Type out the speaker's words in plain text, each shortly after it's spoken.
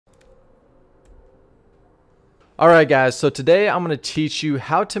Alright guys, so today I'm going to teach you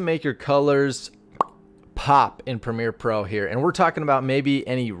how to make your colors pop in Premiere Pro here. And we're talking about maybe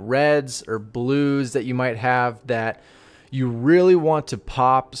any reds or blues that you might have that you really want to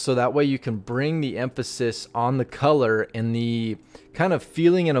pop, so that way you can bring the emphasis on the color and the kind of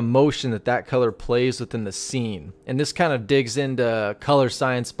feeling and emotion that that color plays within the scene. And this kind of digs into color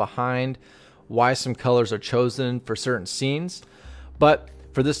science behind why some colors are chosen for certain scenes. But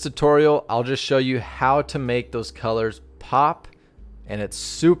for this tutorial, I'll just show you how to make those colors pop, and it's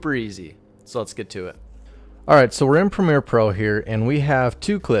super easy. So let's get to it. Alright, so we're in Premiere Pro here, and we have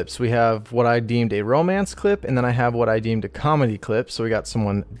two clips. We have what I deemed a romance clip, and then I have what I deemed a comedy clip. So we got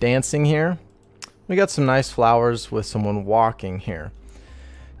someone dancing here. We got some nice flowers with someone walking here.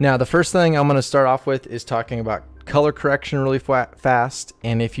 Now, the first thing I'm going to start off with is talking about color correction really fast.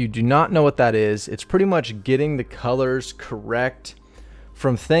 And if you do not know what that is, it's pretty much getting the colors correct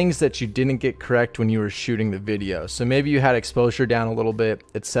from things that you didn't get correct when you were shooting the video. So maybe you had exposure down a little bit,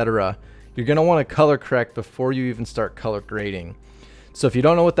 etc. You're going to want to color correct before you even start color grading. So if you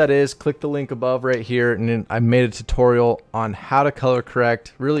don't know what that is, click the link above right here, and then I made a tutorial on how to color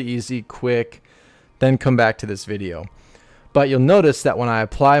correct. Really easy, quick, then come back to this video. But you'll notice that when I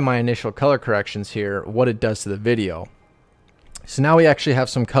apply my initial color corrections here, what it does to the video. So now we actually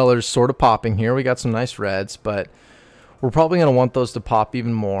have some colors sort of popping here. We got some nice reds, but we're probably going to want those to pop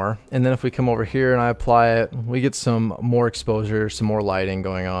even more. And then if we come over here and I apply it, we get some more exposure, some more lighting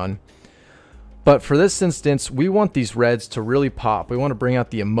going on. But for this instance, we want these reds to really pop. We want to bring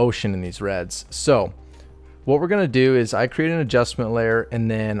out the emotion in these reds. So what we're going to do is I create an adjustment layer, and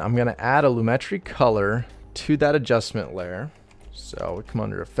then I'm going to add a lumetri color to that adjustment layer. So we come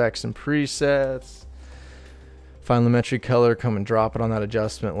under effects and presets, find lumetri color, come and drop it on that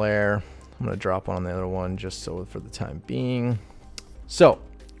adjustment layer. I'm going to drop one on the other one just so for the time being. So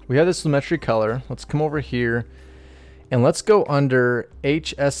we have this lumetri color. Let's come over here and let's go under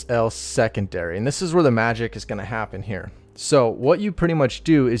HSL secondary. And this is where the magic is going to happen here. So what you pretty much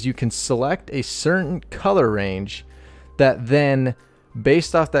do is you can select a certain color range that then,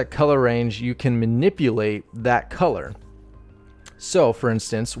 based off that color range, you can manipulate that color. So for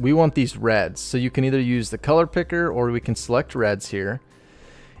instance, we want these reds. So you can either use the color picker or we can select reds here.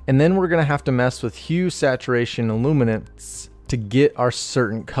 And then we're going to have to mess with hue, saturation, and luminance to get our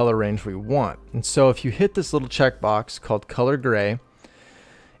certain color range we want. And so if you hit this little checkbox called color gray,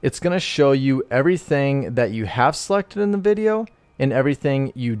 it's going to show you everything that you have selected in the video and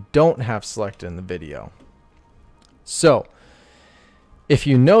everything you don't have selected in the video. So if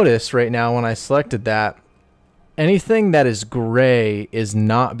you notice right now when I selected that, anything that is gray is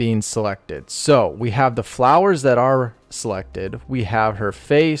not being selected. So we have the flowers that are selected, we have her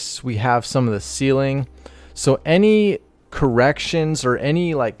face, we have some of the ceiling. So any corrections or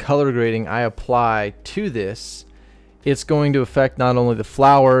any like color grading I apply to this, it's going to affect not only the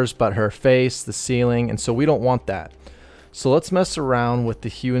flowers but her face, the ceiling, and so we don't want that. So let's mess around with the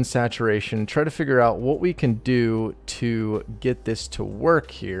hue and saturation, try to figure out what we can do to get this to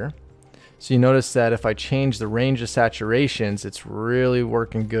work here. So you notice that if I change the range of saturations, it's really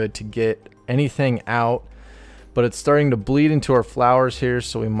working good to get anything out, but it's starting to bleed into our flowers here,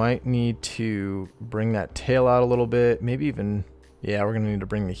 so we might need to bring that tail out a little bit, maybe even, yeah, we're gonna need to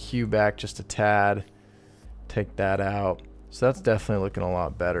bring the hue back just a tad, take that out. So that's definitely looking a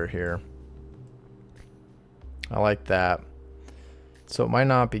lot better here. I like that. So it might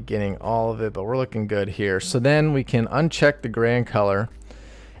not be getting all of it, but we're looking good here. So then we can uncheck the gray and color.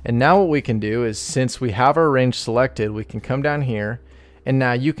 And now what we can do is, since we have our range selected, we can come down here and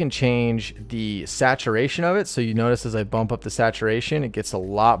now you can change the saturation of it. So you notice as I bump up the saturation, it gets a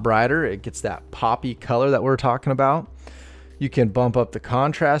lot brighter. It gets that poppy color that we're talking about. You can bump up the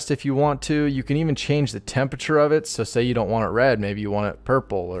contrast if you want to. You can even change the temperature of it. So say you don't want it red, maybe you want it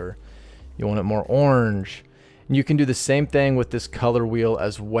purple, or you want it more orange. And you can do the same thing with this color wheel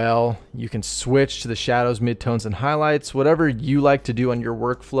as well. You can switch to the shadows, midtones, and highlights. Whatever you like to do on your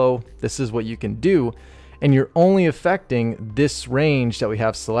workflow, this is what you can do. And you're only affecting this range that we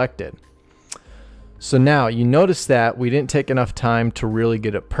have selected. So now you notice that we didn't take enough time to really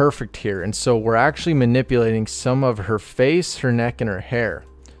get it perfect here. And so we're actually manipulating some of her face, her neck, and her hair.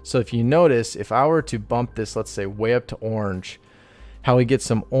 So if you notice, if I were to bump this, let's say way up to orange, how we get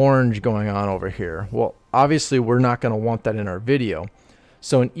some orange going on over here. Well, obviously we're not going to want that in our video.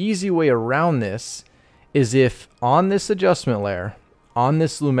 So an easy way around this is, if on this adjustment layer, on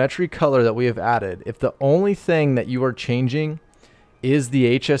this lumetri color that we have added, if the only thing that you are changing is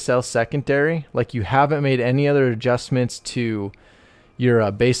the HSL secondary, like you haven't made any other adjustments to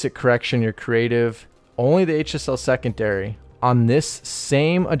your basic correction, your creative, only the HSL secondary, on this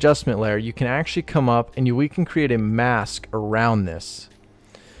same adjustment layer, you can actually come up and we can create a mask around this.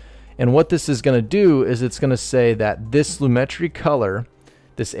 And what this is going to do is it's going to say that this lumetri color,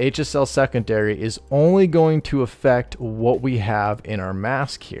 this HSL secondary, is only going to affect what we have in our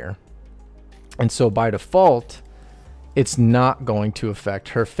mask here. And so by default, it's not going to affect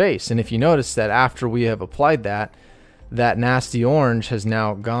her face. And if you notice that after we have applied that, that nasty orange has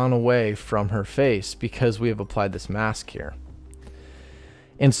now gone away from her face because we have applied this mask here.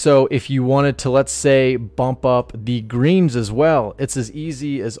 And so if you wanted to, let's say, bump up the greens as well, it's as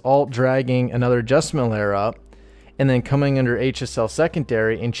easy as alt dragging another adjustment layer up and then coming under HSL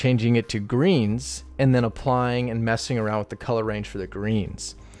secondary and changing it to greens and then applying and messing around with the color range for the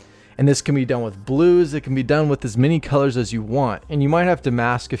greens. And this can be done with blues. It can be done with as many colors as you want. And you might have to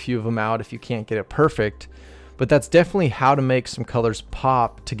mask a few of them out if you can't get it perfect, but that's definitely how to make some colors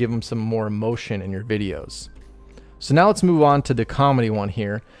pop to give them some more emotion in your videos. So now let's move on to the comedy one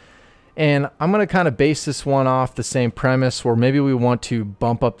here. And I'm going to kind of base this one off the same premise where maybe we want to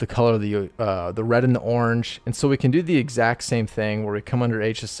bump up the color of the red and the orange. And so we can do the exact same thing where we come under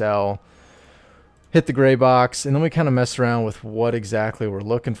HSL, hit the gray box, and then we kind of mess around with what exactly we're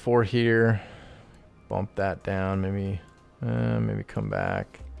looking for here. Bump that down, maybe come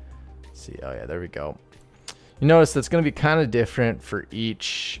back. Let's see, oh yeah, there we go. You notice that's going to be kind of different for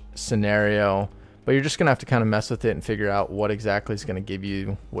each scenario, but you're just going to have to kind of mess with it and figure out what exactly is going to give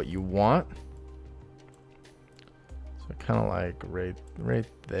you what you want. So kind of like right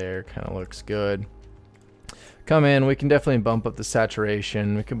there kind of looks good. Come in, we can definitely bump up the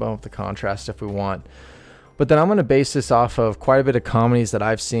saturation, we can bump up the contrast if we want. But then I'm going to base this off of quite a bit of comedies that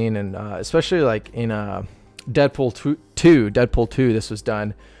I've seen, and especially like in Deadpool 2, this was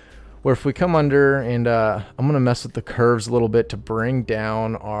done, where if we come under and I'm going to mess with the curves a little bit to bring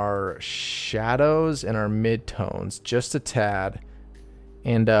down our shadows and our midtones just a tad.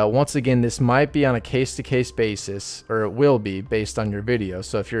 And once again, this might be on a case-to-case basis, or it will be based on your video.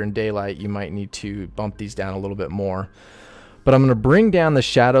 So if you're in daylight, you might need to bump these down a little bit more. But I'm going to bring down the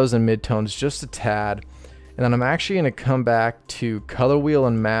shadows and midtones just a tad. And then I'm actually going to come back to color wheel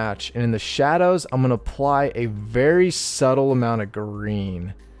and match. And in the shadows, I'm going to apply a very subtle amount of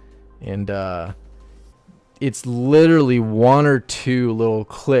green. And it's literally 1 or 2 little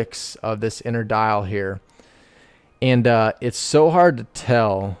clicks of this inner dial here. And it's so hard to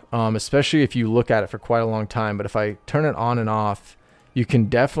tell, especially if you look at it for quite a long time. But if I turn it on and off, you can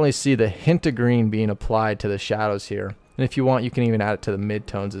definitely see the hint of green being applied to the shadows here. And if you want, you can even add it to the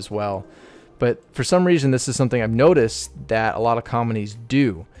midtones as well. But for some reason, this is something I've noticed that a lot of comedies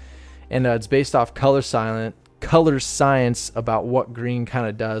do. And it's based off color science about what green kind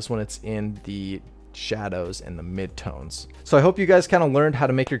of does when it's in the shadows and the midtones. So I hope you guys kind of learned how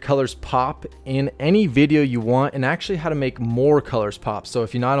to make your colors pop in any video you want, and actually how to make more colors pop. So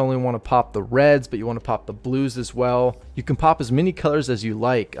if you not only want to pop the reds, but you want to pop the blues as well, you can pop as many colors as you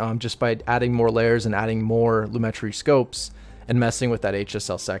like just by adding more layers and adding more lumetri scopes and messing with that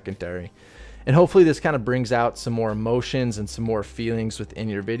HSL secondary. And hopefully this kind of brings out some more emotions and some more feelings within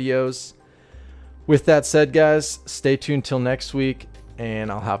your videos. With that said, guys, stay tuned till next week and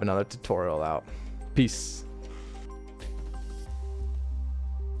I'll have another tutorial out. Peace.